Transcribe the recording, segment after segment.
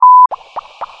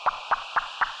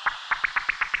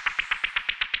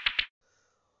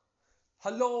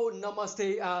Hello,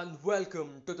 namaste, and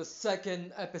welcome to the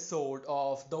second episode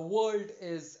of The World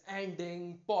is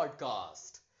Ending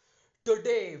podcast.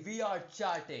 Today we are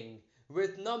chatting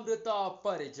with Namrata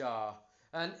Parija,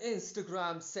 an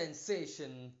Instagram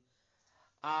sensation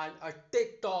and a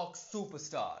TikTok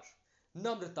superstar.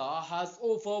 Namrata has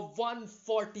over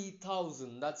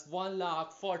 140,000, that's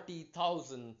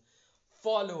 1,40,000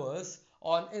 followers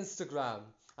on Instagram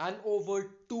and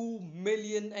over 2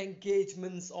 million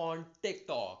engagements on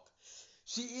TikTok.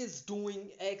 She is doing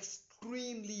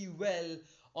extremely well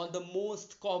on the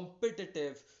most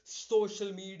competitive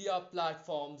social media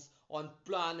platforms on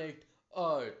planet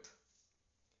Earth.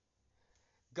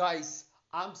 Guys,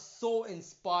 I'm so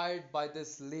inspired by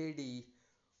this lady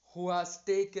who has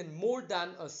taken more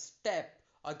than a step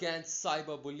against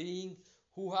cyberbullying,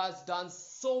 who has done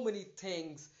so many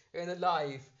things in a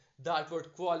life that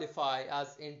would qualify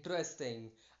as interesting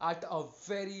at a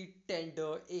very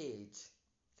tender age.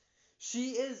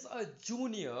 She is a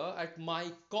junior at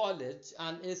my college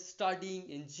and is studying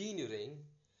engineering.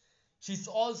 She's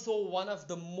also one of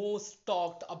the most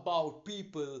talked about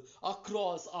people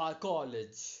across our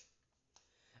college.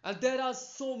 And there are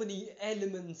so many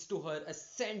elements to her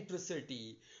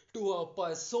eccentricity, to her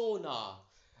persona,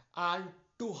 and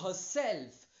to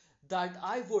herself that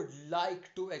I would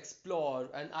like to explore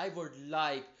and I would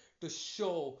like to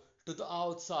show to the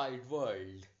outside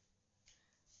world.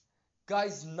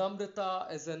 Guys, Namrata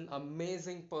is an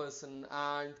amazing person,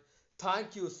 and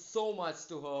thank you so much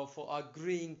to her for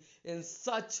agreeing in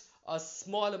such a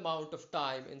small amount of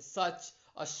time, in such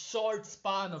a short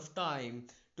span of time,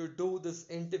 to do this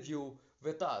interview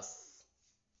with us.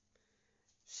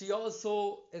 She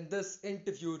also, in this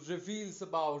interview, reveals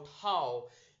about how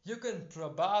you can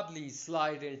probably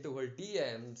slide into her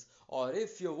DMs, or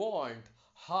if you want,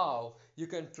 how you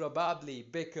can probably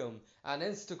become an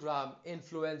Instagram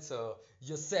influencer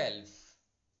yourself.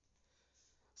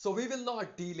 So we will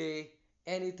not delay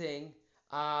anything,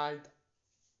 and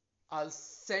I'll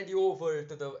send you over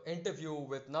to the interview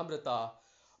with Namrata.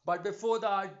 But before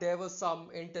that, there were some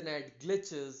internet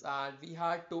glitches, and we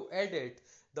had to edit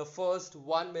the first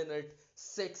 1 minute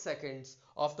 6 seconds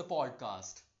of the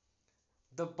podcast.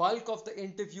 The bulk of the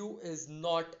interview is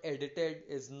not edited,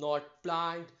 is not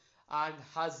planned, and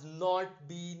has not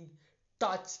been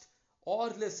touched or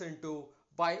listened to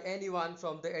by anyone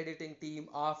from the editing team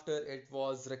after it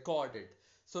was recorded.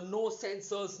 So no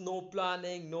censors, no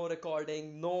planning, no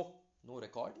recording, no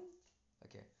recording?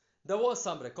 Okay. There was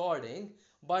some recording,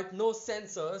 but no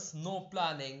censors, no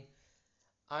planning,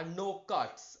 and no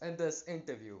cuts in this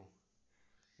interview.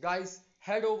 Guys,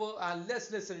 head over and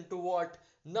let's listen to what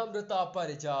Namrata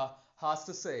Parija has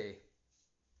to say.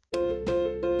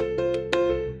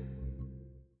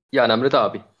 या नम्रता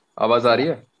अभी आवाज आ Yeah. रही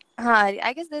है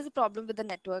I guess there's a problem with the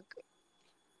network.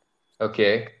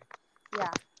 Okay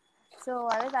Yeah. So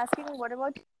I was asking, what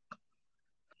about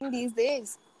these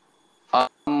days?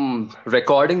 I'm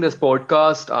recording this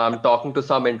podcast. I'm talking to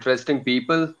some interesting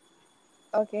people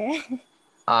Okay.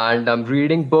 and I'm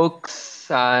reading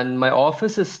books and my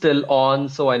office is still on,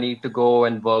 so I need to go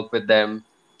and work with them.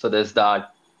 So there's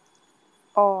that.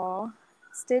 Or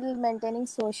still maintaining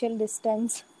social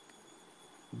distance.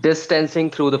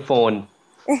 Distancing through the phone.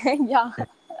 Yeah.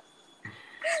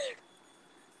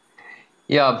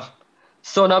 Yeah.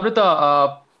 So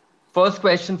Namrata, first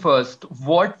question first.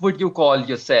 What would you call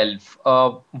yourself?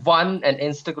 One, an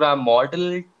Instagram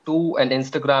model. Two, an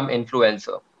Instagram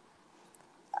influencer.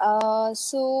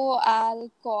 So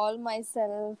I'll call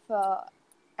myself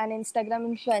an Instagram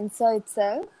influencer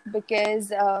itself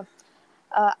because I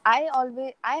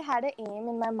had an aim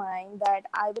in my mind that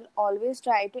I will always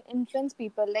try to influence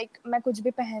people. Like मैं कुछ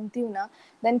भी पहनती हूँ ना,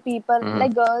 then people Mhm.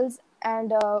 like girls and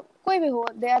कोई भी हो,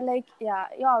 they are like, yeah,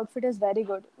 your outfit is very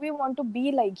good. We want to be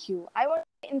like you. I want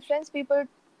to influence people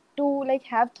to like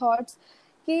have thoughts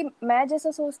कि मैं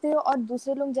जैसा सोचती हूँ और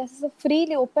दूसरे लोग जैसे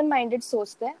फ्रीली ओपन माइंडेड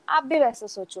सोचते हैं, आप भी वैसा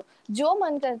सोचो, जो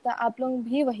मन करता है आप लोग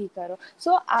भी वही करो.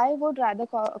 सो I would rather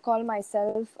call my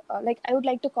self like I would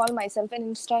like to call myself an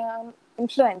Instagram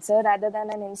influencer rather than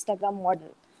an Instagram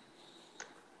model.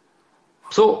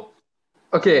 So,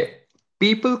 okay,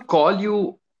 people call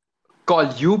you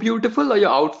beautiful or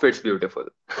your outfit's beautiful?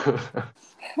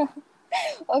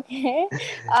 Okay.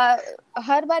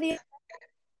 हर बार ये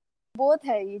both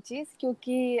है ये चीज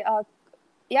क्योंकि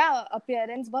या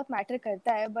appearance बहुत matter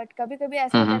करता है, but कभी कभी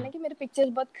ऐसा होता है hmm ना कि मेरे पिक्चर्स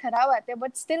बहुत खराब आते हैं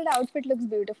but still the outfit looks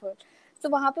beautiful. तो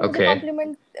वहां पे मुझे Okay.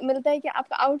 कॉम्प्लीमेंट मिलता है कि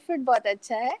आपका आउटफिट बहुत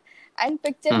अच्छा है एंड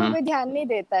पिक्चर में hmm कोई ध्यान नहीं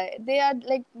देता है. They are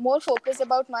like more focus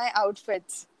about my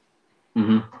outfits.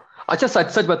 hmm अच्छा, सच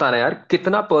सच बताना यार,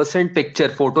 कितना परसेंट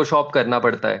पिक्चर फोटोशॉप करना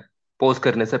पड़ता है पोस्ट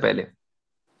करने से पहले?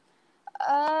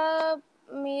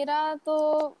 मेरा तो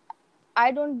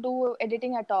I don't do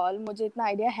editing at all, मुझे इतना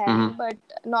आइडिया है नहीं, Mm-hmm.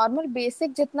 बट नॉर्मल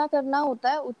बेसिक जितना करना होता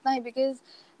है उतना ही, बिकॉज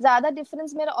ज़्यादा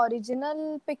डिफरेंस मेरा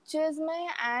ओरिजिनल पिक्चर्स में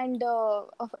एंड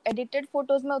एडिटेड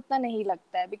फोटोज में उतना नहीं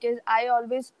लगता है, because I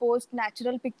always post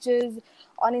natural pictures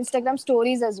on Instagram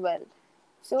stories as well,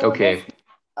 so Okay.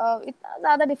 इतना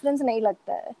ज़्यादा डिफरेंस नहीं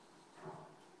लगता है.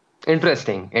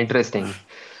 Interesting. Interesting.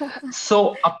 So,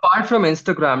 apart from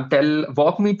Instagram,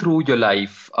 walk me through your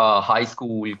life, high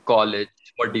school,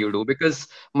 college. What do you do? Because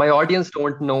my audience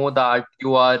don't know that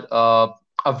you are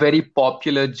a very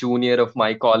popular junior of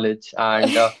my college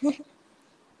and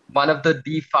one of the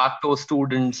de facto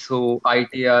students who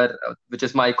ITR, which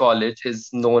is my college, is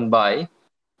known by.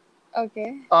 Okay.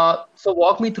 So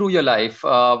walk me through your life.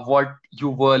 What you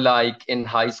were like in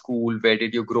high school, where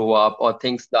did you grow up, or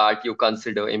things that you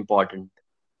consider important?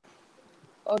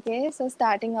 Okay, so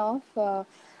starting off,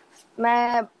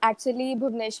 मैं actually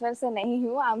Bhubaneswar से नहीं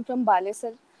हूँ, I am from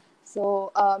Balasore. So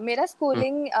मेरा Mm,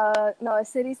 schooling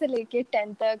nursery से लेके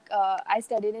 10th तक I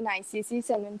studied in ICC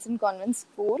Saint Vincent convent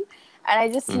school and I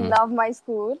just mhm, love my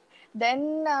school.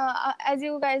 Then as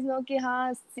you guys no कि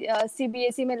हाँ,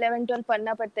 सीबीएसई में 11-12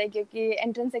 पढ़ना पड़ता है क्योंकि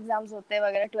एंट्रेंस एग्जाम्स होते हैं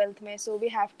वगैरह 12th में, so we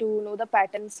have to know the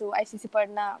pattern, so ICC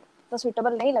पढ़ना तो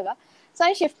सुटेबल नहीं लगा. So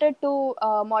I shifted to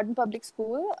modern public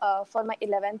school for my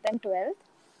 11th and 12th,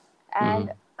 and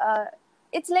mhm,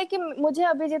 it's like कि मुझे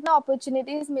अभी जितना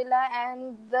opportunities मिला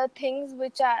and the things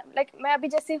which are like, मैं अभी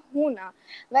जैसे हूँ ना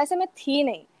वैसे मैं थी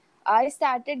नहीं. I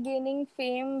started gaining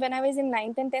fame when I was in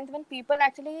 9th and 10th, when people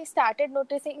actually started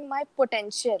noticing my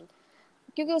potential.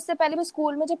 क्योंकि उससे पहले भी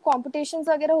स्कूल में जब कॉम्पिटिशन्स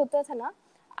वगैरह होता था ना,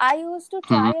 I use to mhm,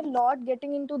 try a lot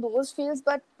getting into those fields,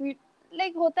 but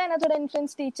like होता है ना थोड़ा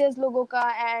इन्फ्लुएंस टीचर्स लोगों का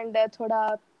एंड थोड़ा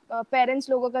पेरेंट्स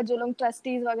लोगों का, जो लोग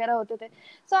ट्रस्टीज वगैरह होते थे,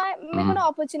 सो मेरे को ना mhm,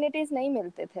 अपॉर्चुनिटीज नहीं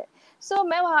मिलते थे. सो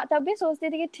मैं वहाँ तब भी सोचती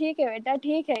थी कि ठीक है बेटा,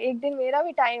 ठीक है, एक दिन मेरा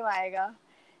भी टाइम आएगा.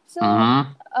 सो mhm,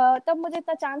 तब मुझे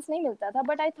इतना चांस नहीं मिलता था,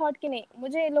 बट आई थॉट कि नहीं,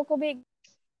 मुझे इन लोग को भी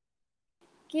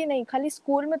कि नहीं, खाली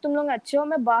स्कूल में तुम लोग अच्छे हो,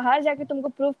 मैं बाहर जाके तुमको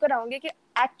प्रूव कराऊंगी कि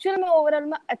एक्चुअल में ओवरऑल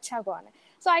में अच्छा कौन है.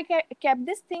 So I kept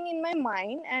this thing in my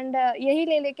mind and यही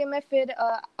ले लेके मैं फिर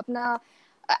अपना,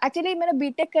 एक्चुअली मेरा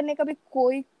बीटेक करने का भी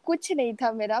कोई कुछ नहीं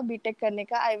था. मेरा बीटेक करने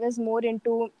का, I was more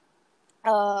into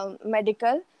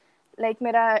medical. Like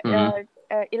मेरा mhm,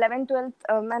 11th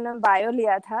 12th मैंने बायो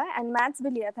लिया था एंड मैथ्स भी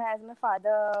लिया था, as my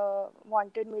father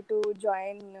wanted me to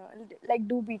join like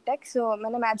do BTech, so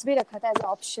मैंने मैथ्स भी रखा था as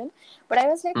option, but I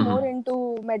was like more mhm,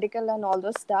 into medical and all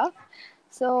those stuff.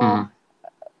 So mhm,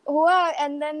 हुआ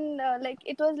and then like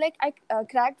it was like I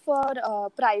crack for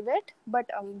private,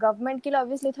 but government के लिए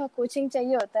obviously थोड़ा coaching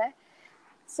चाहिए होता है.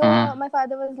 So mhm, my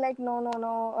father was like, no, no, no,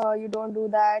 you don't do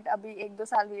that. अभी 1-2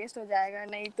 साल waste हो जाएगा,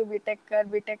 नहीं तू बीटेक कर,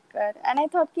 बीटेक कर. एंड आई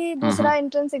थॉट कि दूसरा mhm,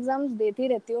 एंट्रेंस एग्जाम्स देती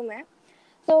रहती हूँ मैं,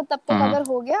 तो तब तक mhm. अगर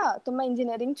हो गया तो मैं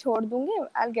इंजीनियरिंग छोड़ दूंगी,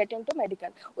 I will get into medical.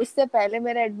 उससे पहले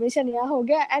मेरा एडमिशन यहाँ हो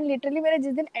गया एंड लिटरली मेरा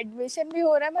जिस दिन एडमिशन भी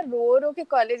हो रहा है, मैं रो रो के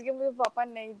कॉलेज के, मुझे पापा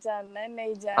नहीं जाना है,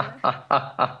 नहीं जाना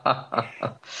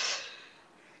है.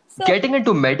 सो Getting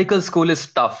into medical school is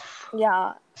tough. या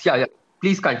Yeah, yeah.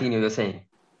 Please continue. You're saying.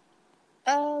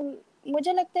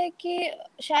 मुझे लगता है कि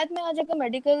शायद मैं आज अगर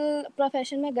मेडिकल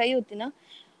प्रोफेशन में गई होती ना,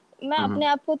 मैं अपने Mhm,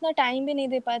 आप को उतना टाइम भी नहीं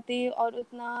दे पाती और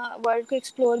उतना वर्ल्ड को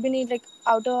एक्सप्लोर भी नहीं, लाइक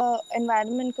आउट ऑफ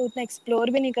एनवायरनमेंट को उतना एक्सप्लोर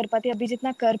भी नहीं कर पाती अभी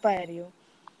जितना कर पा रही हूँ.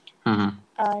 mhm,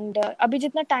 एंड अभी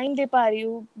जितना टाइम दे पा रही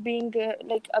हूँ, बीइंग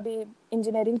लाइक अभी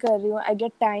इंजीनियरिंग कर रही हूँ, I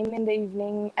get time in the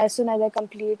evening as soon as I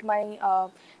complete my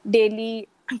daily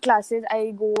classes,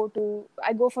 I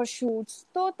go for shoots.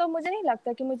 तो मुझे नहीं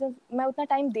लगता कि मुझे मैं उतना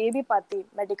टाइम दे भी पाती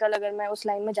मेडिकल अगर मैं उस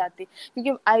लाइन में जाती,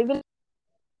 क्योंकि I will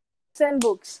and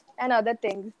books and other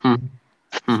things. mhm,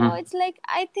 so mhm. It's like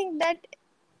I think that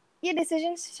ये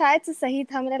डिसीजन शायद से सही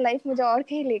था, मेरा लाइफ मुझे और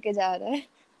कहीं लेके जा रहा है.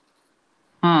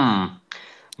 Hmm.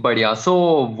 But yeah, so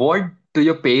what do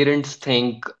your parents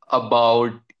think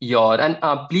about and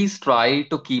please try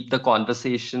to keep the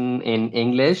conversation in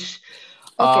English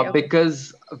okay, okay, because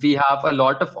we have a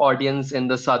lot of audience in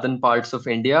the southern parts of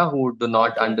India who do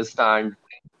not okay, understand.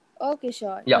 Okay,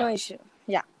 sure, Yeah, no issue.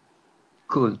 Yeah.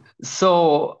 cool. So,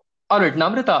 all right,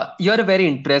 Namrata, you're a very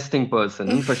interesting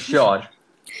person for sure.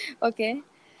 Okay.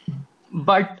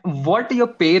 But what do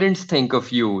your parents think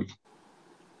of you?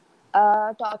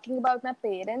 Talking about my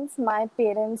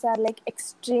parents are like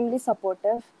extremely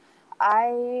supportive.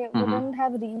 I Mm-hmm, wouldn't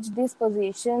have reached this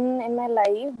position in my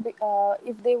life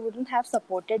if they wouldn't have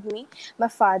supported me. My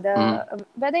mm-hmm, father,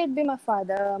 whether it be my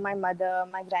father, my mother,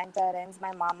 my grandparents,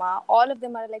 my mama, all of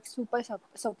them are like super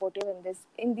supportive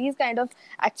in these kind of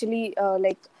actually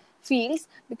like fields,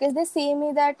 because they say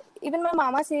me that, even my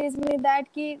mama says me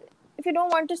that ki, if you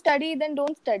don't want to study, then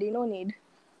don't study, no need.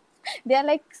 They are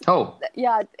like, Oh,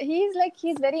 yeah, he's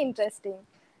very interesting.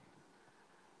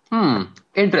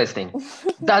 interesting.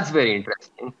 That's very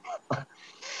interesting.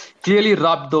 Clearly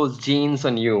rubbed those genes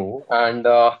on you, and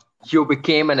you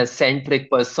became an eccentric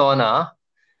persona.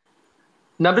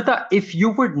 Namrata, if you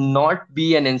would not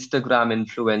be an Instagram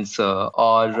influencer,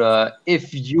 or Okay.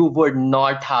 if you would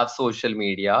not have social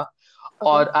media, Okay.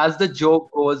 or as the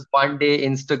joke goes, one day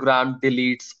Instagram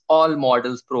deletes all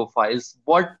models' profiles,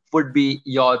 what would be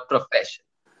your profession?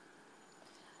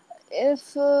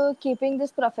 If keeping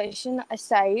this profession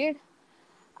aside,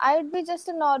 I would be just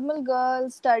a normal girl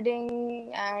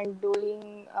studying and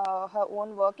doing her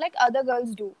own work like other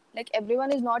girls do. Like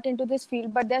everyone is not into this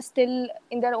field, but they're still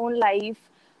in their own life,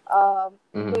 uh,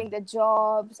 Hmm. doing their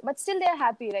jobs, but still they're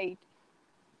happy, right?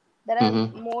 There are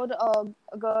Hmm. more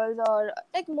girls or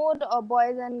like more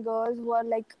boys and girls who are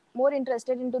like more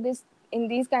interested into this in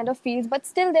these kind of fields, but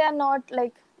still they are not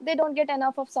like they don't get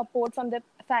enough of support from their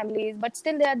families, but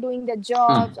still they are doing their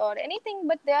jobs Hmm. or anything,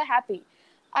 but they are happy.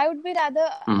 I would be rather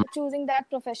Hmm. choosing that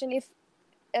profession if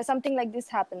something like this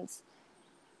happens,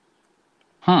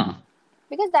 Hmm.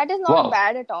 because that is not Wow.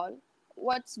 bad at all.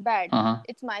 What's bad? Hmm.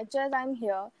 It's my choice. I'm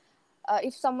here.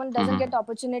 If someone doesn't Hmm. get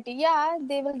opportunity, yeah,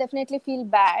 they will definitely feel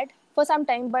bad for some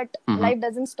time, but Hmm. life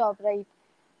doesn't stop, right?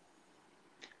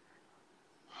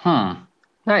 Hmm.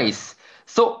 Nice.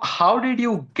 So, how did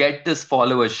you get this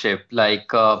followership?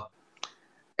 Like,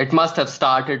 it must have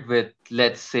started with,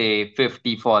 let's say,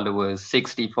 50 followers,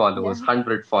 60 Yeah. followers,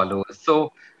 100 followers.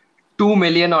 So, 2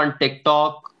 million on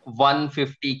TikTok,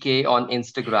 150K on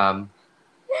Instagram.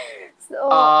 So,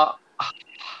 Uh,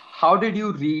 how did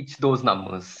you reach those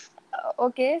numbers?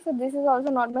 okay, so this is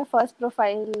also not my first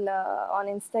profile on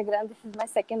Instagram. This is my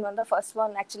second one. The first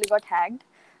one actually got hacked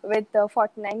with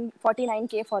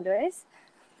 49K followers.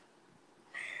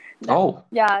 That, Oh.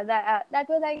 yeah, that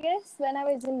was, I guess, when I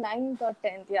was in ninth or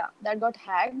 10th. Yeah, that got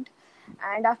hacked.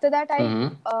 And after that, Hmm.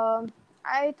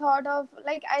 I thought of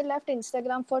like I left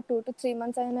Instagram for 2 to 3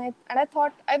 months, and I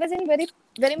thought I was in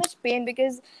very much pain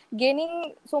because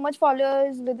gaining so much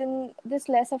followers within this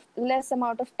less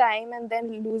amount of time and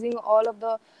then losing all of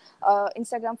the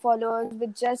Instagram followers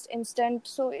with just instant.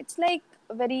 So it's like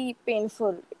very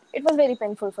painful. It was very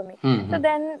painful for me. So Hmm.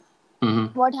 then Hmm.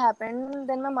 what happened?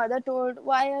 Then my mother told,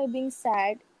 "Why are you being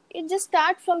sad? It just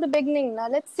start from the beginning. Now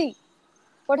let's see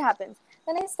what happens."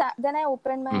 Then I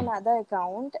opened my Hmm. another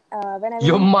account when I was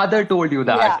Your in. mother told you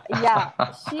Yeah, that. yeah.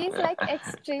 She's like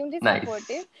extremely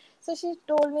supportive. Nice. So she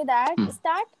told me that Hmm.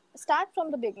 start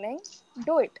from the beginning,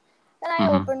 do it. Then I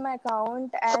Hmm. opened my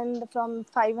account, and from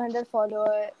 500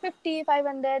 follower, 50,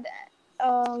 500,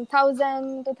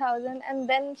 1000 to 1000, and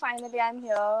then finally I'm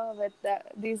here with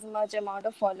this much amount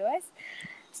of followers.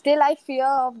 Still, I fear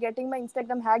of getting my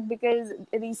Instagram hacked because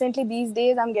recently these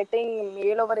days I'm getting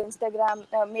mail over Instagram,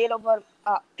 mail over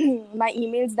my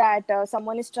emails that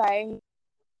someone is trying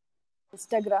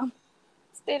Instagram.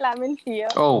 Still, I'm in fear.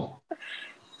 Oh.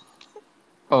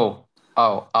 Oh.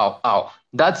 Oh. Oh. Oh.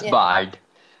 That's Yeah, bad.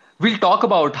 We'll talk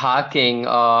about hacking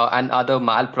and other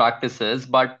malpractices,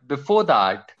 but before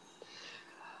that,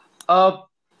 uh,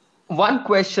 one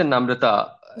question,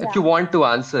 Namrata, if you yeah. want to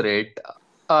answer it,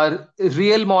 are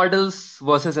real models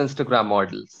versus Instagram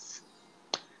models?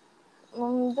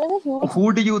 There's a huge.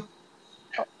 Who do you,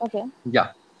 Okay.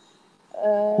 yeah,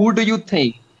 Uh, who do you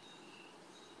think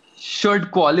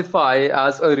should qualify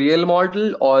as a real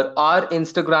model, or are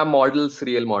Instagram models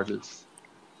real models?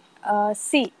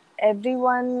 See,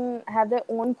 everyone have their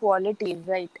own qualities,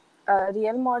 right?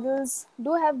 Real models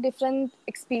do have different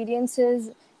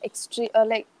experiences,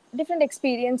 like different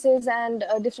experiences and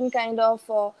different kind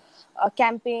of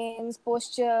campaigns,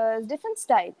 postures, different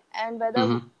style, and whether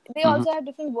Mm-hmm. they Mm-hmm. also have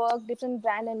different work, different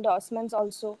brand endorsements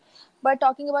also. But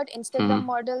talking about Instagram Mm-hmm.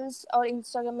 models or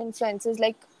Instagram influencers,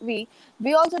 like we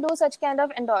also do such kind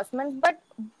of endorsements, but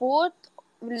both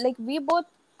we both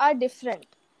are different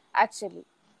actually.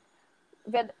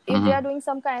 If they are Mm-hmm. doing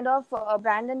some kind of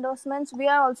brand endorsements, we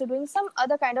are also doing some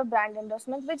other kind of brand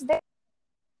endorsements which they,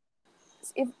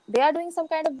 if they are doing some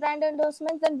kind of brand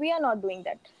endorsements, then we are not doing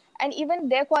that. And even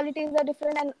their qualities are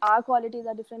different and our qualities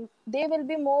are different. They will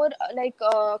be more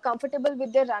comfortable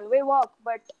with their runway walk,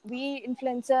 but we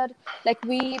influencer, like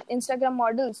we Instagram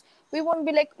models, we won't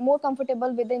be like more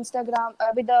comfortable with the Instagram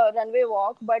with the runway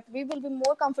walk, but we will be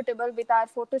more comfortable with our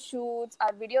photo shoots,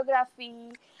 our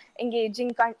videography,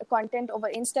 engaging content over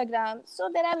Instagram. So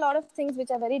there are a lot of things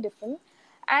which are very different,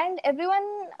 and everyone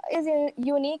is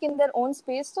unique in their own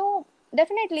space. So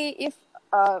definitely, if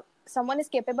someone is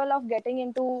capable of getting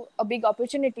into a big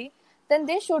opportunity, then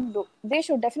they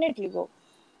should definitely go.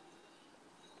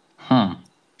 Hmm.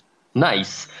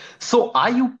 Nice. So, are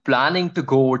you planning to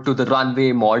go to the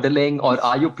runway modeling, or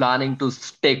are you planning to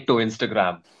stick to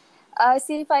Instagram?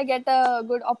 See, if I get a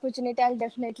good opportunity, I'll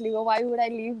definitely go. Why would I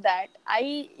leave that?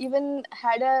 I even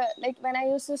had a like when I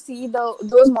used to see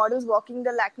those models walking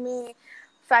the Lakme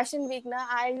Fashion Week. Now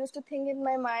I used to think in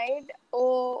my mind,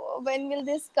 oh, when will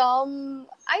this come?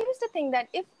 I used to think that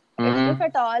if Mm-hmm.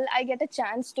 at all I get a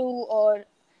chance to or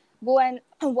go and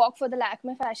walk for the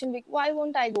Lakme Fashion Week, why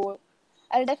won't I go?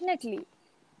 I'll definitely.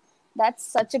 That's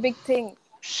such a big thing.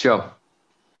 Sure.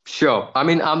 Sure. I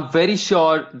mean, I'm very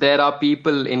sure there are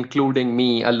people, including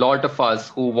me, a lot of us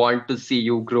who want to see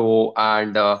you grow,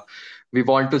 and we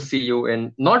want to see you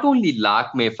in not only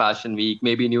Lakme Fashion Week,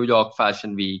 maybe New York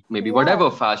Fashion Week, maybe Yeah,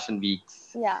 whatever fashion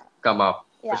weeks yeah, come up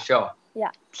for yeah, sure.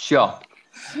 yeah, Sure.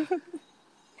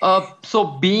 So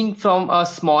being from a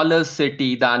smaller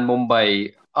city than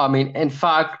Mumbai, I mean, in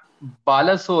fact,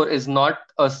 Balasore is not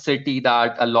a city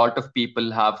that a lot of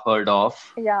people have heard of.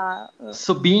 yeah.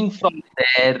 So being from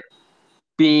there,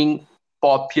 being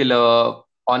popular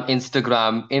on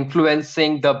Instagram,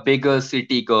 influencing the bigger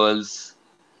city girls.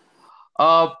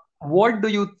 What do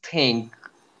you think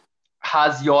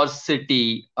has your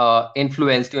city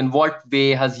influenced you? In what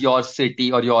way has your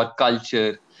city or your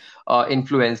culture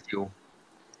influenced you?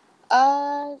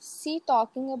 See,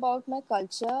 talking about my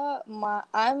culture,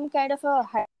 I'm kind of a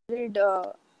hybrid.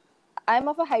 I'm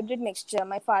of a hybrid mixture.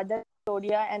 My father is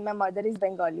Odia and my mother is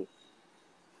Bengali.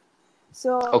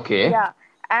 So Okay. yeah,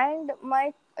 and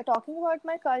my talking about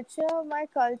my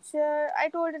culture, I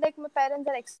told you, like my parents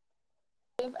are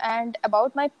expensive, and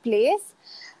about my place,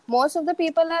 most of the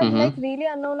people are like Mm-hmm. really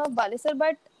unknown of Balisar,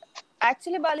 but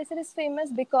actually Balisar is famous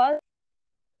because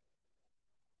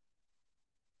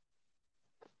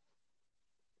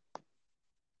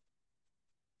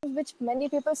which many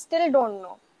people still don't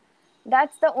know.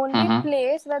 That's the only Mm-hmm.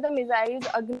 place where the missiles,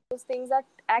 Agni, those things are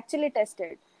actually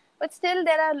tested. But still,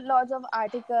 there are lots of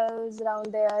articles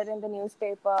around there in the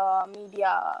newspaper,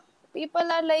 media.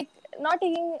 People are like not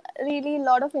taking really a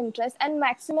lot of interest, and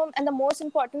maximum, and the most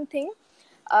important thing,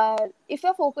 if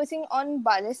you're focusing on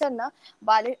Balesar, na,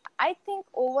 I think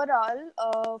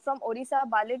overall from Odisha,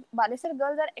 Balesar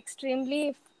girls are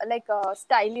extremely like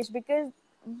stylish because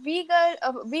we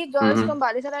girls Mm-hmm. from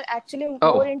Balesar are actually more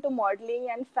Oh, into modeling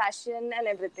and fashion and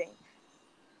everything.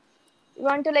 We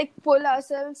want to like pull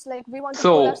ourselves, like we want to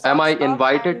pull our so am I socks up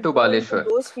invited and to go into Baleshwar?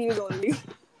 those fields only.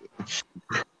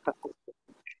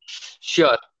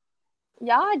 Sure.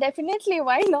 Yeah, definitely.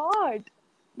 Why not?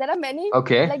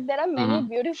 Okay. There are many Mm-hmm.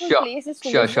 beautiful Sure. places to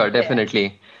Sure, sure, visit there.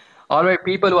 definitely. All right,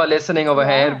 people who are listening over Yeah.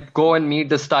 here, go and meet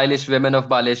the stylish women of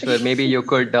Baleshwar. Maybe you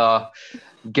could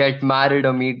get married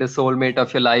or meet the soulmate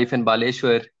of your life in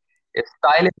Baleshwar. If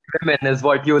stylish women is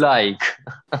what you like.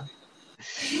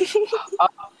 Uh,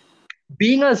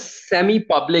 Being a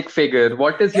semi-public figure,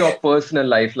 what is your personal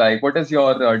life like? What is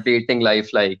your dating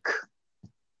life like?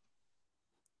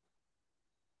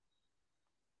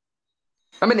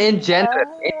 I mean, in general,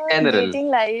 in general. Dating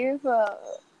life.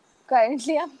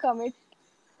 Currently, I'm commit.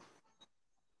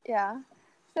 Yeah.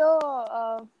 So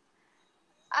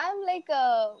I'm like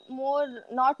more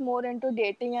not more into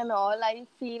dating and all. I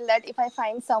feel that if I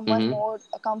find someone Mm-hmm. more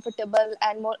comfortable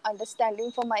and more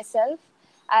understanding for myself,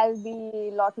 I'll be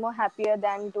a lot more happier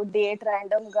than to date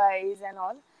random guys and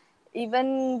all.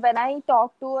 Even when I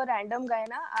talk to a random guy,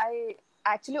 na, I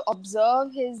actually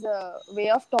observe his way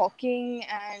of talking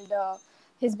and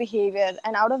his behavior,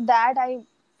 and out of that, I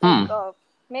like Hmm.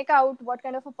 make out what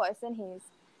kind of a person he is.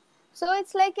 So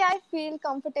it's like I feel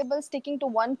comfortable sticking to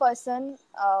one person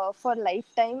for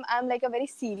lifetime. I'm like a very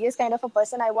serious kind of a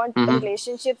person. I want Mm-hmm.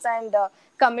 relationships and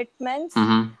commitments.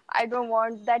 Mm-hmm. I don't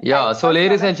want that Yeah, time so pass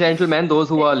ladies and romantic gentlemen, those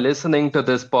who are thing. listening to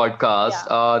this podcast,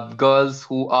 Yeah. girls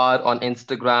who are on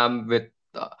Instagram with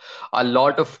uh, a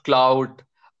lot of clout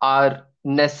are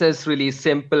necessarily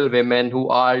simple women who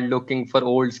are looking for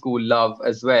old school love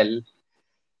as well.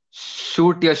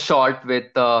 Shoot your shot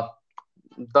with the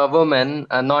woman,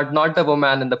 not the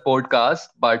woman in the podcast,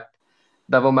 but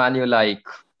the woman you like.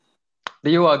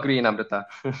 Do you agree, Namrata?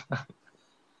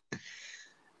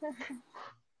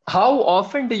 How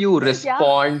often do you Yeah.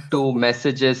 respond to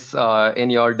messages in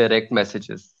your direct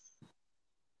messages?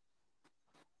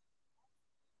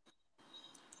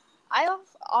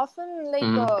 Often like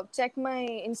Mm-hmm. check my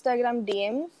Instagram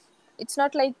DMs. It's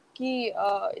not like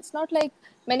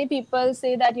many people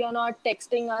say that you're not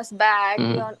texting us back.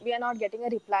 Mm-hmm. We are not getting a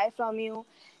reply from you.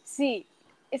 See,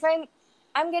 if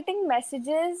I'm getting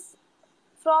messages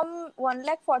from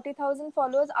 1,40,000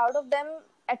 followers. Out of them,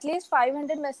 at least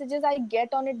 500 messages I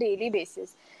get on a daily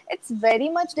basis. It's very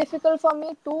much difficult for me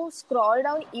to scroll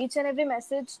down each and every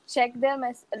message, check their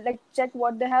like check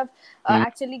what they have Mm,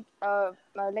 actually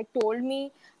like told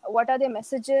me, what are their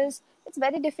messages. It's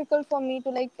very difficult for me to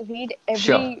like read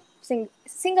sure. every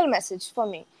single message for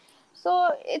me. So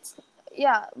it's,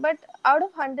 yeah, but out of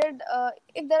 100,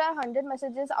 if there are 100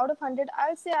 messages, out of 100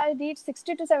 I'll say I read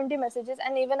 60 to 70 messages,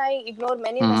 and even I ignore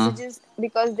many Hmm. messages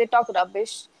because they talk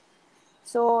rubbish.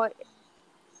 So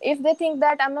if they think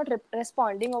that I'm not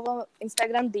responding over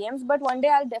Instagram DMs, but one day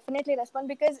I'll definitely respond,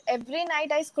 because every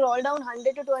night I scroll down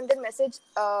 100 to 200 message,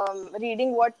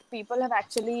 reading what people have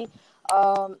actually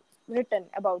written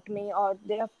about me, or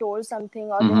they have told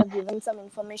something, or they Hmm. have given some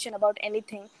information about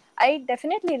anything. I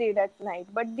definitely read at night,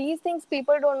 but these things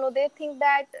people don't know. They think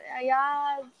that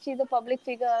yeah, she's a public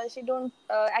figure. She don't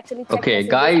actually check Okay,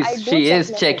 messages. I guys, do she check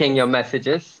is checking your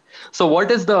messages. messages. So, what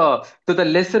is the, to the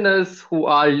listeners who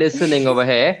are listening over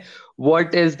here,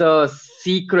 what is the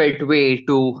secret way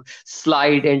to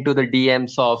slide into the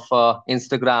DMs of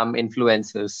Instagram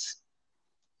influencers?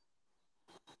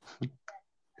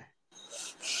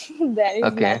 There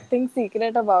is Okay. nothing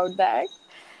secret about that.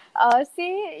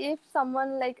 See, if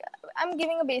someone like, I'm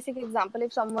giving a basic example.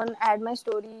 If someone add my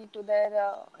story to their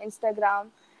Instagram,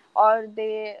 or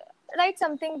they write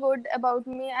something good about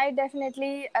me, I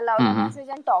definitely allow the Hmm. message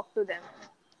and talk to them.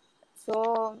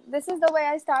 So this is the way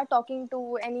I start talking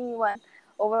to anyone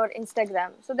over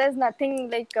Instagram. So there's nothing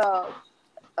like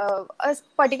a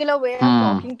particular way of Hmm.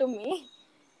 talking to me.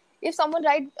 If someone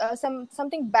write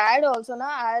something bad also, na,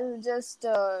 I'll just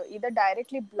either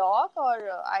directly block, or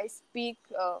I speak,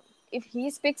 if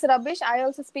he speaks rubbish, I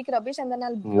also speak rubbish, and then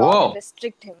I'll block and Whoa.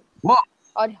 restrict him Whoa.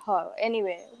 or her,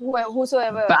 anyway,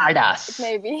 whosoever it Badass.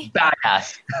 may be.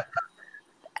 Badass.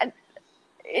 And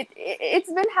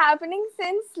it's been happening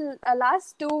since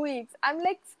last 2 weeks. I'm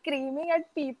like screaming at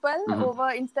people Hmm.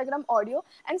 over Instagram audio,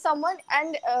 and someone,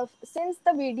 and since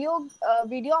the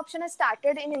video option has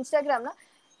started in Instagram, na,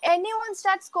 anyone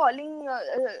starts calling,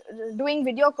 doing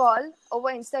video call over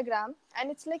Instagram,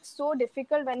 and it's like so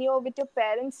difficult when you're with your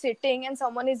parents sitting and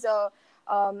someone is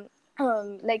um,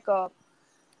 like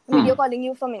video Hmm. calling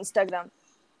you from Instagram.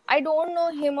 I don't know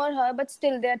him or her, but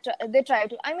still they try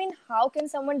to. I mean, how can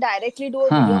someone directly do a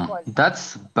video Hmm, call?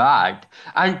 that's bad.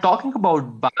 And talking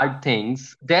about bad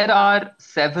things, there Yeah. are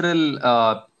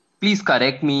several, please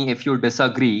correct me if you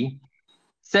disagree,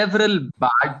 several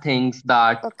bad things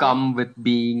that Okay. come with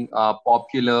being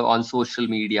popular on social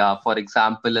media. For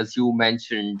example, as you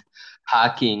mentioned,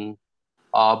 hacking,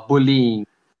 bullying,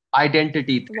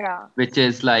 identity theft, Yeah. which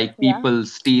is like Yeah. people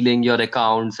stealing your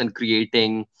accounts and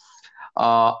creating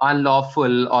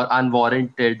unlawful or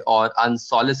unwarranted or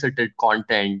unsolicited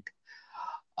content.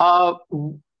 uh,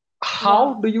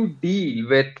 how Yeah. do you deal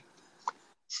with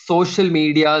social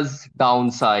media's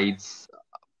downsides?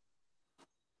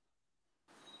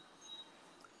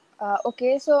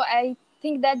 Okay. So I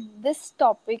think that this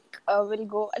topic will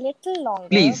go a little longer,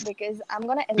 Please, because I'm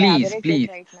gonna please, elaborate it please.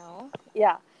 right now.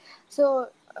 Yeah. So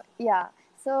yeah.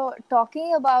 So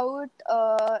talking about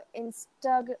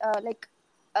like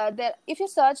there, if you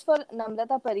search for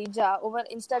Namrata Parija over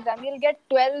Instagram, you'll get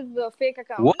 12 fake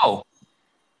accounts. Wow.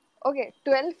 Okay,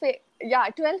 12 fake, yeah,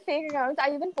 12 fake accounts.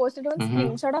 I even posted one Mm-hmm.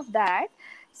 screenshot of that.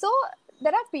 So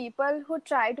there are people who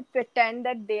try to pretend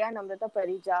that they are Namrata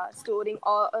Parija, storing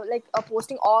or like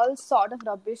posting all sort of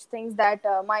rubbish things, that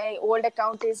my old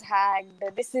account is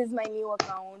hacked. This is my new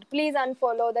account. Please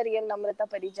unfollow the real Namrata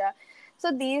Parija.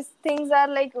 So these things are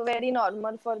like very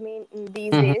normal for me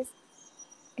these Mm-hmm. days.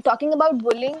 Talking about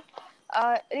bullying,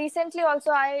 recently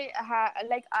also I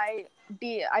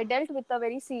dealt with a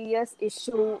very serious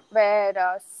issue where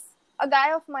a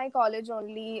guy of my college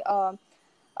only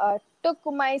took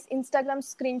my Instagram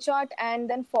screenshot and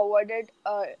then forwarded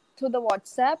through the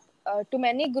WhatsApp to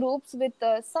many groups with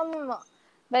some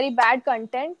very bad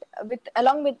content, with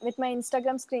along with my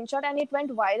Instagram screenshot, and it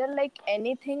went viral like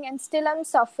anything. And still I'm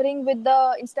suffering with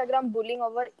the Instagram bullying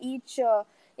over each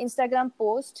Instagram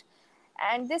post.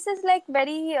 And this is like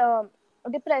very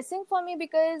depressing for me,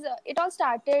 because it all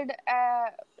started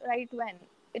right when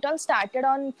it all started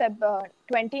on Feb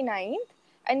 29th,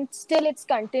 and still it's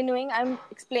continuing. I'm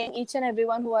explaining each and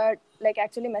everyone who are like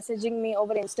actually messaging me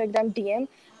over Instagram DM,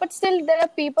 but still there are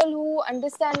people who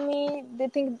understand me. They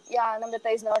think, yeah,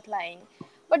 Namrata is not lying.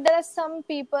 But there are some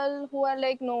people who are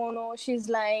like, no, she's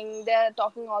lying. They're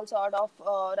talking all sort of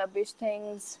rubbish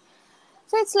things.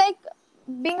 So it's like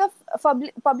being a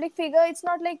public figure. It's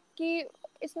not like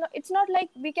it's not like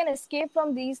we can escape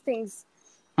from these things.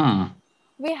 Hmm.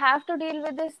 We have to deal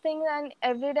with this thing, and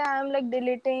every day I'm like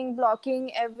deleting,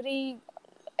 blocking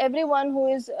everyone who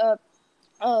is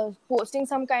posting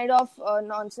some kind of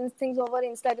nonsense things over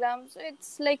Instagram. So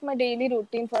it's like my daily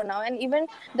routine for now. And even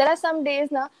there are some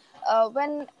days now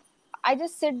when I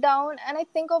just sit down and I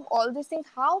think of all these things.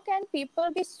 How can people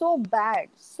be so bad,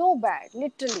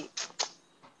 literally?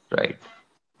 Right,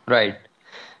 right.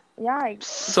 Yeah,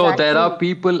 So there are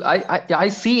exactly. people, I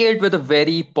see it with a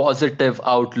very positive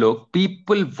outlook.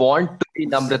 People want to be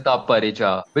Namrata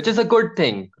Parija, which is a good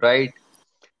thing, right?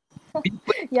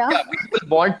 People, Yeah. yeah, people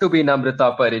want to be Namrata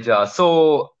Parija. So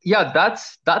yeah,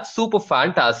 that's super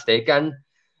fantastic. And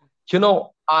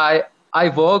I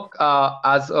work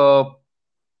as a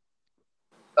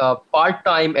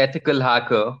part-time ethical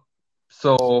hacker.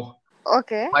 So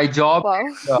Okay. my job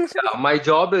Wow. my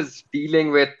job is dealing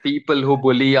with people who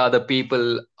bully other people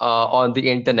on the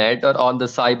internet or on the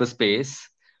cyberspace.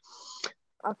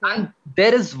 Okay. And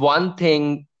there is one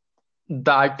thing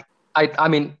that I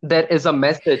mean, there is a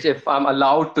message, if I'm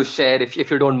allowed to share, if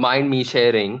you don't mind me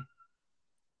sharing.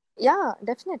 Yeah,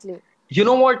 definitely. You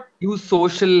know what? You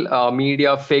social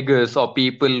media figures or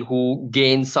people who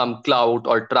gain some clout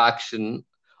or traction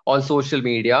on social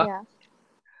media, Yeah.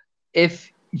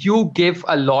 if you give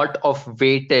a lot of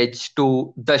weightage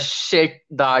to the shit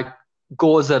that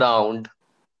goes around,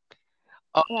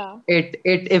 uh, Yeah. it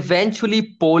eventually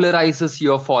polarizes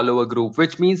your follower group,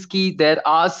 which means ki there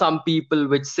are some people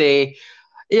which say,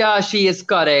 yeah, she is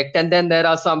correct, and then there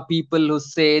are some people who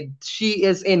say she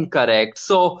is incorrect.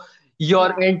 So your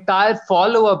Yeah. entire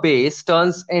follower base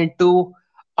turns into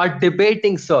a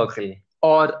debating circle,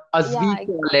 or as Yeah. we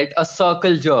call it, a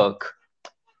circle jerk.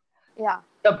 Yeah.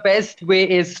 The best way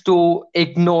is to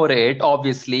ignore it,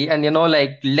 obviously, and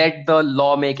like, let the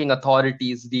lawmaking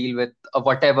authorities deal with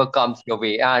whatever comes your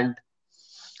way. And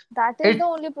That is it the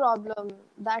only problem.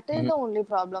 That is the only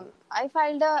problem. I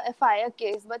filed a FIR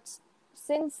case, but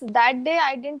since that day,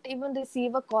 I didn't even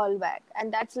receive a call back,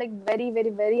 and that's like very, very,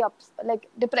 very like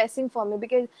depressing for me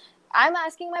because I'm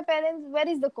asking my parents, where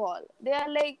is the call? They are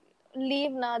like,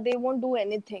 leave now. They won't do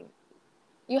anything.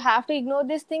 You have to ignore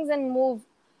these things and move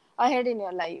ahead in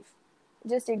your life.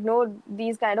 Just ignore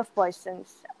these kind of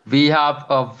persons. we have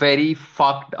a very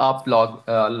fucked up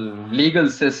legal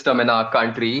system in our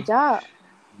country, Yeah.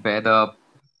 where the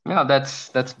yeah,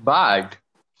 that's bad.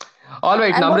 All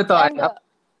right, And what Namrata, and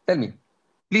tell me,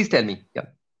 please tell me. Yeah.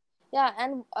 Yeah,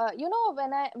 and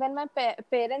when my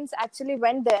parents actually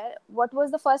went there, what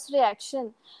was the first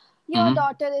reaction? Your Hmm.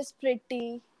 daughter is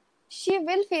pretty. She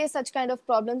will face such kind of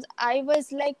problems. I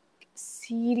was like,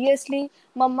 seriously,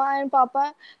 Mama and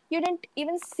Papa, you didn't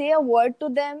even say a word to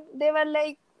them. They were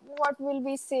like, what will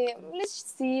we say? Like,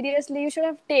 seriously, you should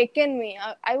have taken me.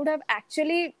 I would have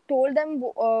actually told them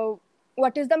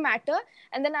what is the matter,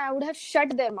 and then I would have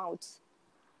shut their mouths.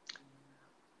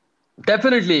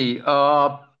 Definitely.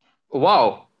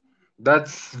 Wow,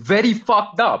 that's very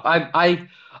fucked up.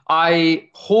 I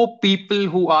hope people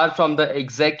who are from the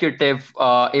executive,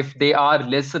 if they are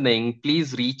listening,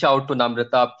 please reach out to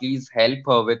Namrata. Please help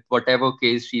her with whatever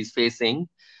case she's facing.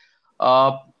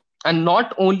 Uh, and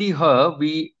not only her,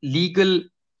 we legal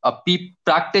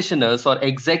practitioners or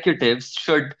executives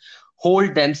should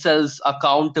hold themselves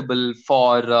accountable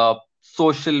for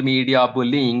social media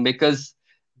bullying, because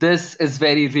this is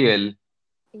very real.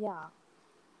 Yeah.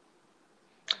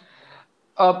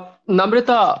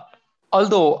 Namrata,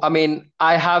 although, I mean,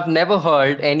 I have never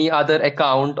heard any other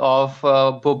account of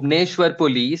Bhubneshwar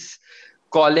police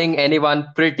calling anyone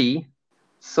pretty.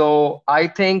 So I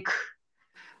think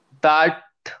that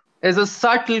is a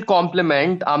subtle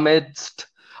compliment amidst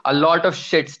a lot of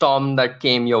shitstorm that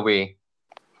came your way.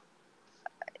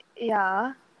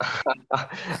 Yeah.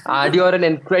 And you're an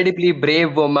incredibly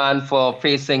brave woman for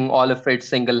facing all of it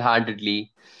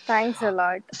single-handedly. Thanks a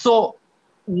lot. So,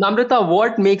 Namrata,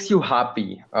 what makes you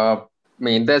happy? I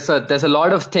mean, there's a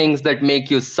lot of things that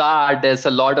make you sad. There's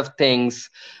a lot of things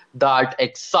that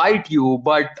excite you,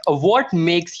 but what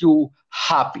makes you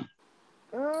happy?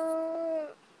 Mm,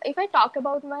 if I talk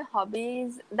about my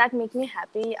hobbies that make me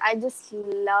happy, I just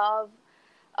love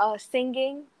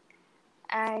singing,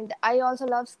 and I also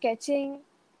love sketching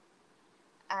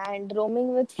and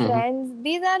roaming with Mhm. friends.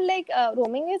 These are like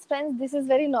roaming with friends. This is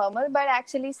very normal, but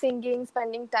actually singing,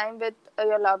 spending time with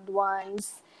your loved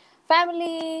ones,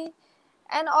 family,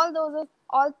 and all those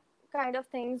all kind of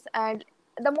things. And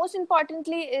the most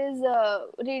importantly is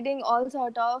reading all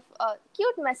sort of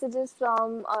cute messages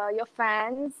from your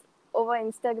fans over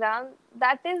Instagram.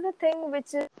 That is the thing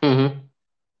which is Mhm.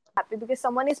 happy because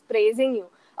someone is praising you.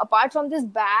 Apart from this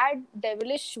bad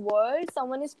devilish world,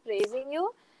 someone is praising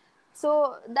you.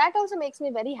 So that also makes me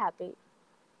very happy.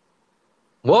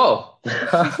 Whoa.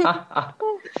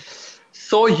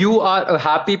 So you are a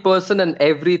happy person and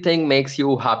everything makes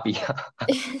you happy.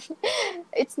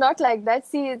 It's not like that.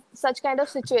 See, such kind of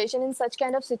situation, in such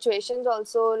kind of situations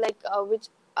also, like which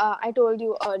I told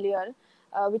you earlier,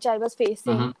 which I was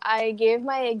facing. Hmm. I gave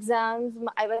my exams.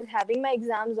 I was having my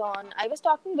exams on. I was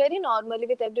talking very normally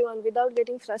with everyone without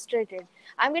getting frustrated.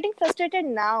 I'm getting frustrated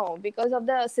now because of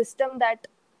the system that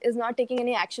is not taking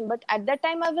any action. But at that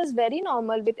time, I was very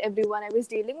normal with everyone. I was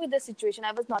dealing with the situation.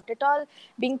 I was not at all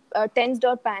being tensed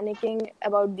or panicking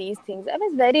about these things. I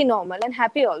was very normal and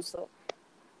happy also.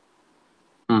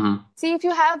 Hmm. See if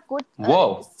you have good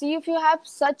Whoa. see if you have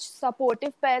such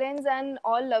supportive parents and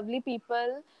all lovely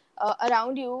people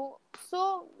around you,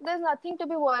 so there's nothing to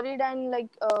be worried and like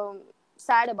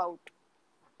sad about.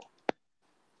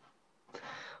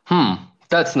 Hmm.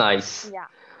 That's nice. Yeah.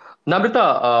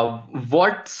 Namrita,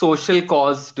 what social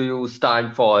cause do you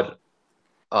stand for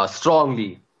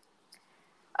strongly?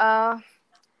 uh,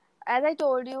 as I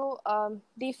told you,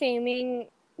 defaming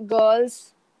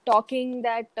girls, talking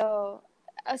that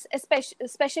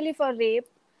especially for rape,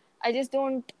 I just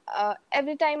don't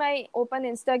every time I open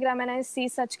Instagram and I see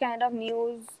such kind of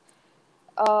news,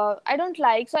 I don't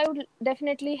like. So I would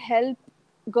definitely help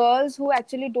girls who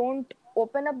actually don't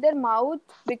open up their mouth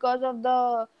because of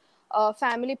the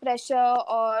family pressure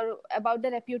or about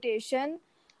the reputation.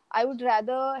 I would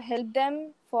rather help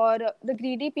them for the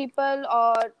greedy people,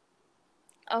 or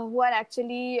who are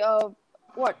actually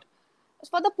what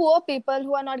for the poor people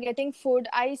who are not getting food.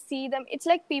 I see them, it's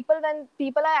like people, when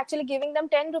people are actually giving them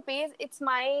 10 rupees, it's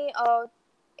my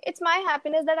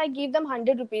happiness that I give them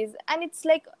 100 rupees, and it's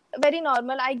like very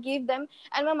normal. I give them,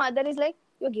 and my mother is like,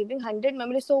 you're giving 100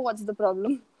 memories, so what's the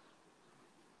problem?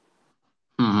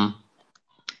 Hmm.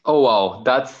 Oh, wow.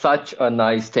 That's such a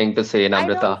nice thing to say, I don't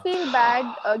Namrita. feel bad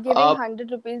giving Uh,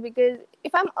 100 rupees, because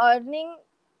if I'm earning,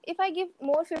 if I give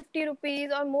more 50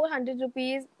 rupees or more 100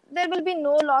 rupees, there will be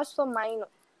no loss for mine.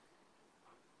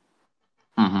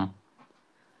 mhm,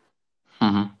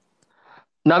 mhm.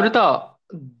 Namrita,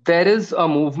 there is a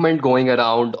movement going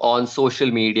around on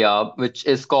social media which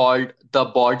is called the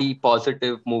body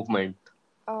positive movement,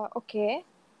 Okay.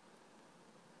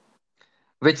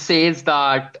 which says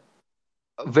that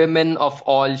women of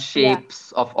all Yeah.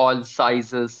 shapes, of all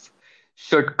sizes,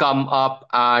 should come up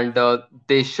and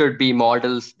they should be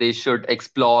models. They should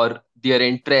explore their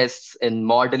interests in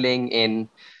modeling, in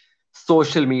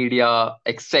social media,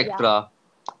 Yeah. etc.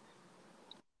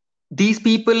 These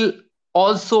people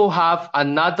also have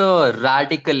another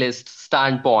radicalist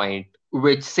standpoint,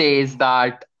 which says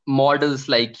that models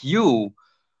like you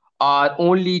are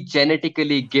only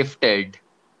genetically gifted.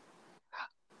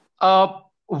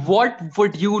 What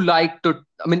would you like to?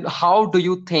 I mean, how do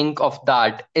you think of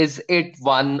that? Is it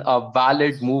one a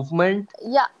valid movement,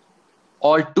 Yeah.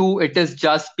 or two, it is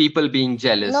just people being No,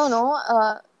 jealous? no.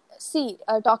 See,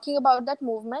 talking about that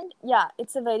movement, yeah,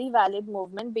 it's a very valid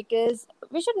movement, because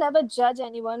we should never judge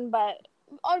anyone by,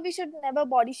 or we should never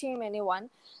body shame anyone.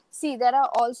 See, there are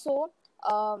also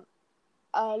um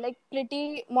like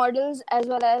pretty models, as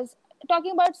well as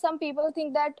talking about, some people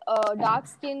think that dark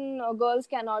skin girls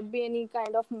cannot be any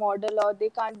kind of model, or they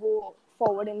can't go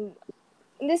forward in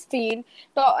this field.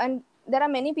 And there are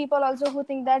many people also who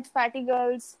think that fatty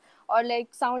girls or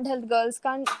like sound health girls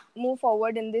can't move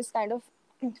forward in this kind of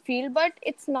field, but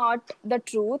it's not the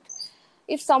truth.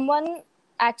 If someone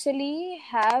actually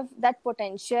have that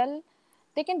potential,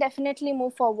 they can definitely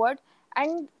move forward.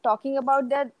 And talking about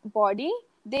their body,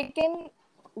 they can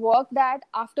work that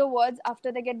afterwards.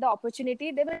 After they get the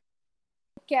opportunity, they will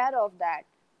take care of that.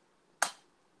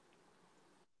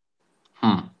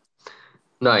 Hmm.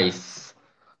 Nice.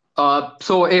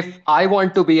 So if I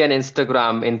want to be an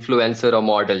Instagram influencer or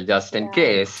model, just in Yeah.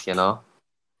 case,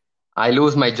 I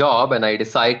lose my job and I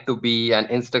decide to be an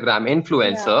Instagram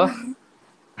influencer,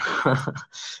 Yeah.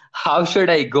 how should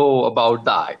I go about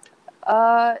that?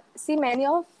 See, many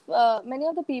of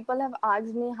the people have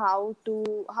asked me how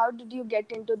did you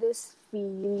get into this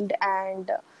field,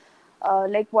 and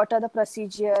like what are the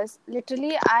procedures.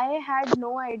 Literally, I had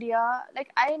no idea.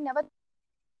 Like, I never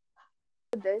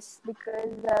did this, because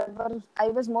I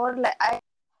was more like I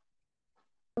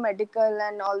medical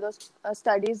and all those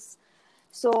studies.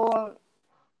 So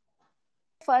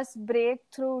first break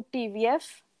through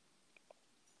TVF.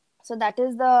 So that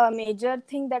is the major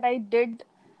thing that I did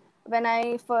when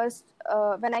I first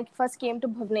came to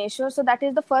Bhubaneswar. So that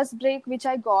is the first break which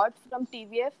I got from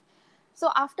TVF.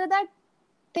 So after that,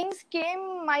 things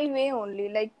came my way only.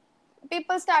 Like,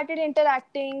 people started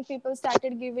interacting, people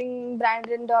started giving brand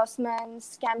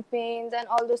endorsements, campaigns, and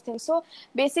all those things. So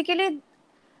basically,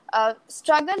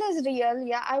 Struggle is real,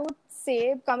 yeah, I would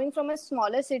say, coming from a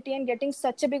smaller city and getting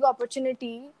such a big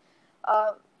opportunity.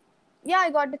 uh, yeah,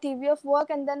 I got the TV of work,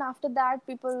 and then after that,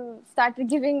 people started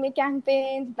giving me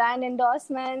campaigns, brand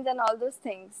endorsements, and all those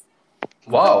things.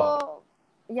 Wow. So,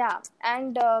 yeah,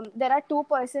 and there are two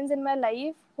persons in my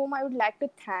life whom I would like to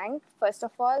thank. First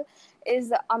of all,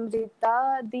 is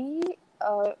Amrita.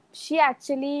 She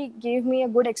actually gave me a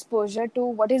good exposure to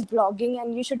what is blogging,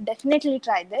 and you should definitely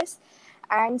try this.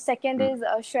 And second Mm. is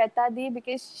Shweta Di,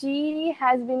 because she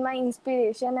has been my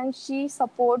inspiration and she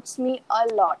supports me a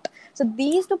lot. So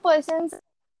these two persons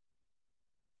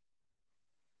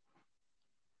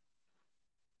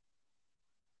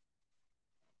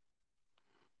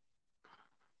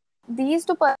these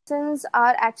two persons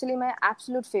are actually my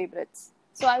absolute favorites.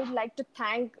 So I would like to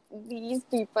thank these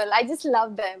people. I just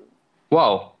love them.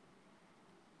 Wow.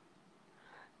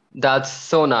 That's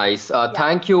so nice. Yeah.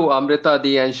 Thank you, Amrita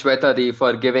Di and Shweta Di,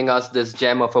 for giving us this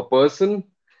gem of a person.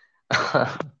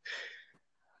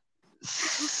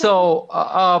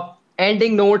 So,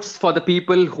 ending notes for the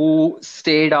people who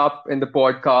stayed up in the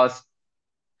podcast.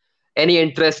 Any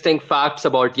interesting facts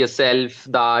about yourself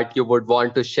that you would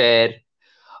want to share?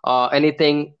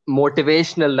 Anything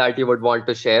motivational that you would want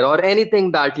to share, or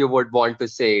anything that you would want to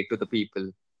say to the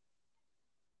people?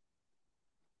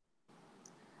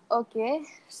 Okay.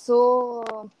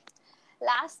 So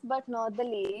last but not the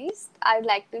least, I'd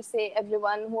like to say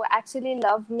everyone who actually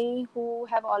love me, who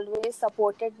have always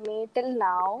supported me till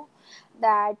now,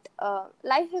 that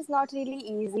life is not really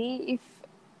easy. If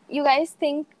you guys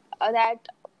think that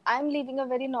I'm living a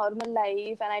very normal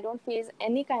life and I don't face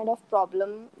any kind of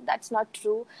problem, that's not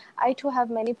true. I too have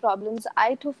many problems.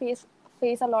 I too face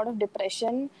a lot of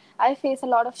depression. I face a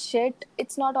lot of shit.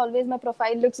 It's not always my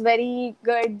profile looks very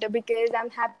good because I'm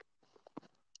happy,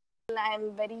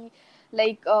 I'm very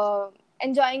like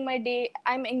enjoying my day,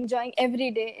 I'm enjoying every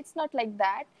day. It's not like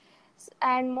that.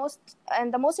 And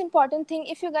the most important thing,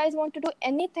 if you guys want to do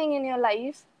anything in your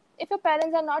life, if your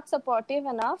parents are not supportive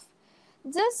enough,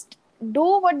 just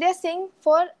do what they're saying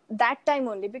for that time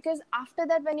only, because after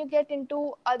that, when you get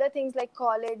into other things like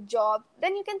college, job,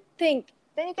 then you can think,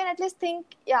 then you can at least think,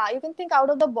 yeah, you can think out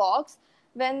of the box.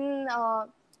 When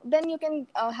then you can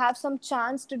have some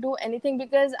chance to do anything,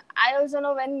 because I also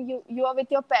know when you are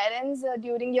with your parents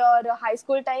during your high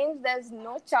school times, there's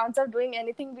no chance of doing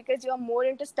anything because you are more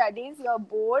into studies, your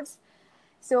boards.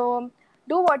 So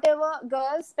do whatever,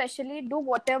 girls especially, do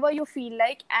whatever you feel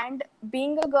like. And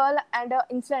being a girl and an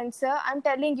influencer, I'm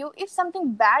telling you, if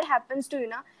something bad happens to you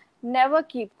now, never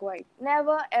keep quiet,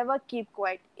 never ever keep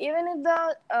quiet. Even if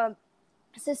the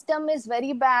system is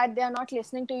very bad, they are not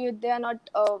listening to you, they are not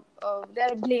they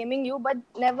are blaming you, but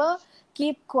never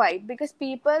keep quiet, because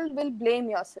people will blame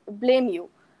you,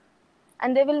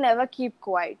 and they will never keep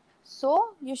quiet.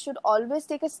 So you should always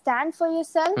take a stand for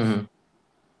yourself, Mhm.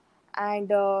 and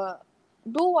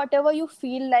do whatever you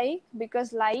feel like,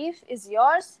 because life is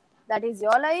yours, that is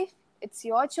your life, it's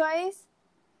your choice.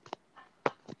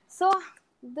 So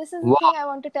this is the Wow. thing I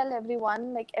want to tell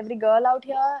everyone, like every girl out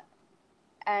here.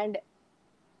 And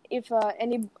if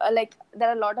any like, there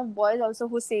are a lot of boys also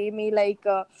who say me like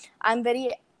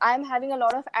I'm having a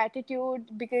lot of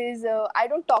attitude because I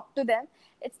don't talk to them.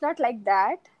 It's not like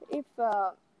that.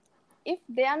 If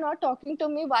they are not talking to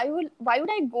me, why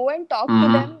would I go and talk to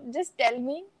them? Mhm. Just tell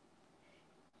me.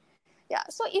 Yeah,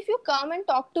 so if you come and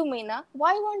talk to me na,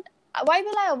 why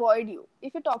will I avoid you?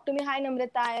 If you talk to me, hi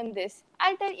Namrata, I am this,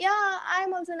 I'll tell, yeah,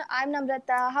 I'm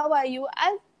Namrata, how are you?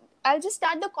 I'll just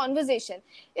start the conversation.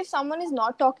 If someone is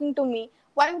not talking to me,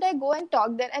 why would I go and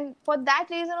talk there? And for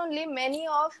that reason only, many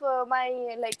of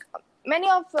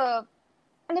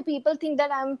the people think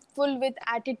that I'm full with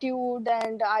attitude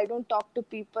and I don't talk to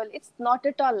people. It's not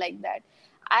at all like that.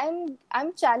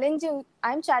 I'm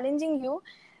challenging you.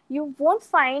 You won't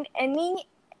find any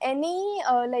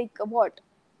like what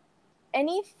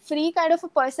any free kind of a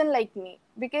person like me,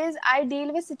 because I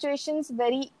deal with situations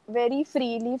very very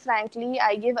freely, frankly.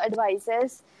 I give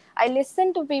advices, I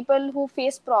listen to people who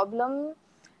face problem,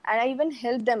 and I even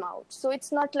help them out. So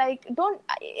it's not like,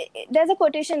 there's a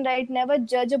quotation, right? Never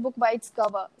judge a book by its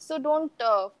cover. So don't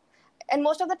and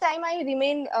most of the time I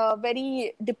remain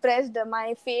very depressed,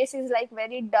 my face is like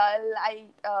very dull, I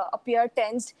appear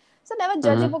tensed. So never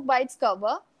judge a Mhm. book by its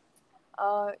cover.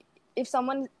 uh, if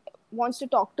someone wants to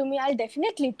talk to me, I'll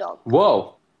definitely talk.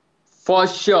 Wow. For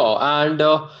sure. And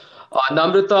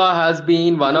Namrata has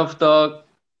been one of the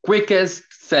quickest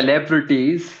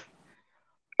celebrities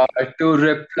to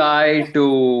reply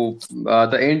to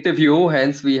the interview.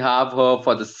 Hence, we have her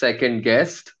for the second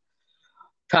guest.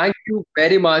 Thank you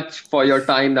very much for your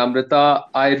time, Namrata.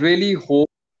 I really hope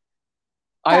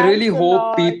I really Thanks a hope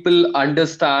lot. people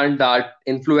understand that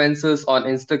influencers on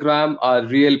Instagram are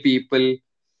real people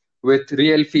with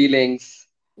real feelings,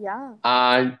 Yeah,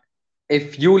 and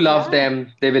if you love yeah,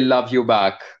 them, they will love you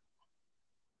back.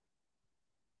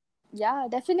 yeah,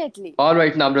 definitely. All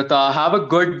right, Namrata, have a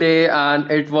good day, and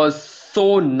it was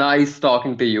so nice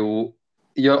talking to you.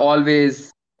 You're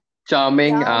always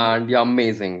charming Yeah, and you're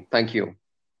amazing. Thank you.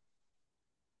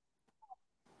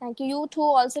 thank you. You too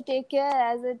also take care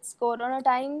as it's Corona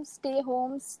time. Stay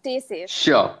home, stay safe.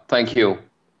 Sure. Thank you.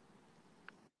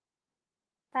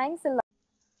 Thanks a lot.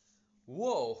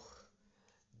 Whoa,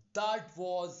 that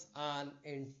was an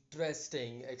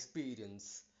interesting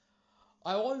experience.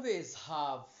 I always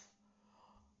have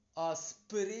a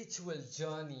spiritual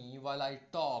journey while I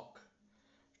talk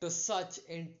to such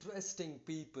interesting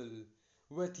people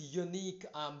with unique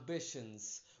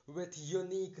ambitions, with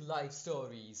unique life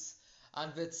stories,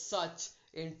 and with such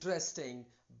interesting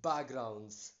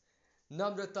backgrounds.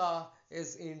 Namrata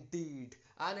is indeed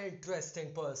an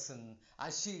interesting person,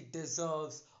 and she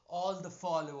deserves all the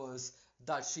followers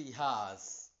that she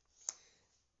has.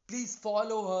 Please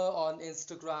follow her on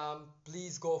Instagram.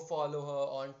 Please go follow her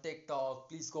on TikTok.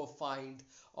 Please go find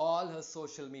all her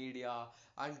social media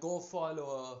and go follow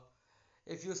her.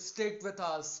 If you stick with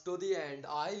us to the end,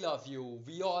 I love you.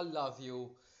 We all love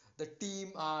you. The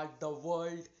team at the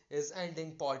World is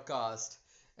Ending podcast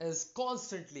is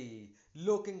constantly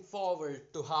looking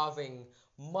forward to having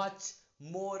much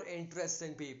more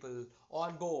interesting people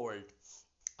on board.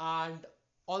 And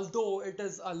although it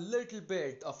is a little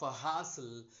bit of a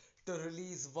hassle to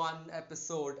release one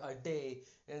episode a day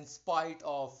in spite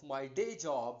of my day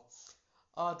job,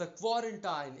 the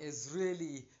quarantine is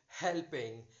really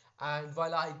helping. And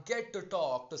while I get to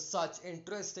talk to such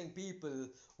interesting people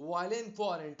while in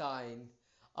quarantine,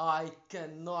 I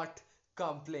cannot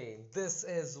complain. This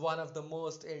is one of the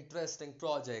most interesting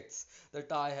projects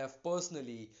that I have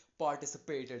personally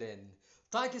participated in.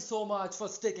 Thank you so much for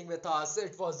sticking with us.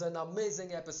 It was an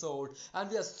amazing episode, and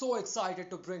we are so excited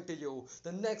to bring to you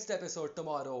the next episode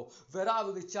tomorrow, where I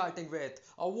will be chatting with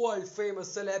a world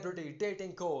famous celebrity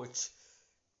dating coach.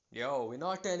 Yo, we're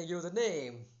not telling you the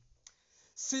name.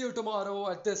 See you tomorrow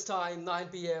at this time, 9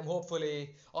 p.m.,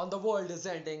 hopefully, on the World is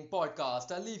Ending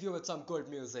podcast. I'll leave you with some good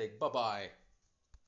music. Bye bye.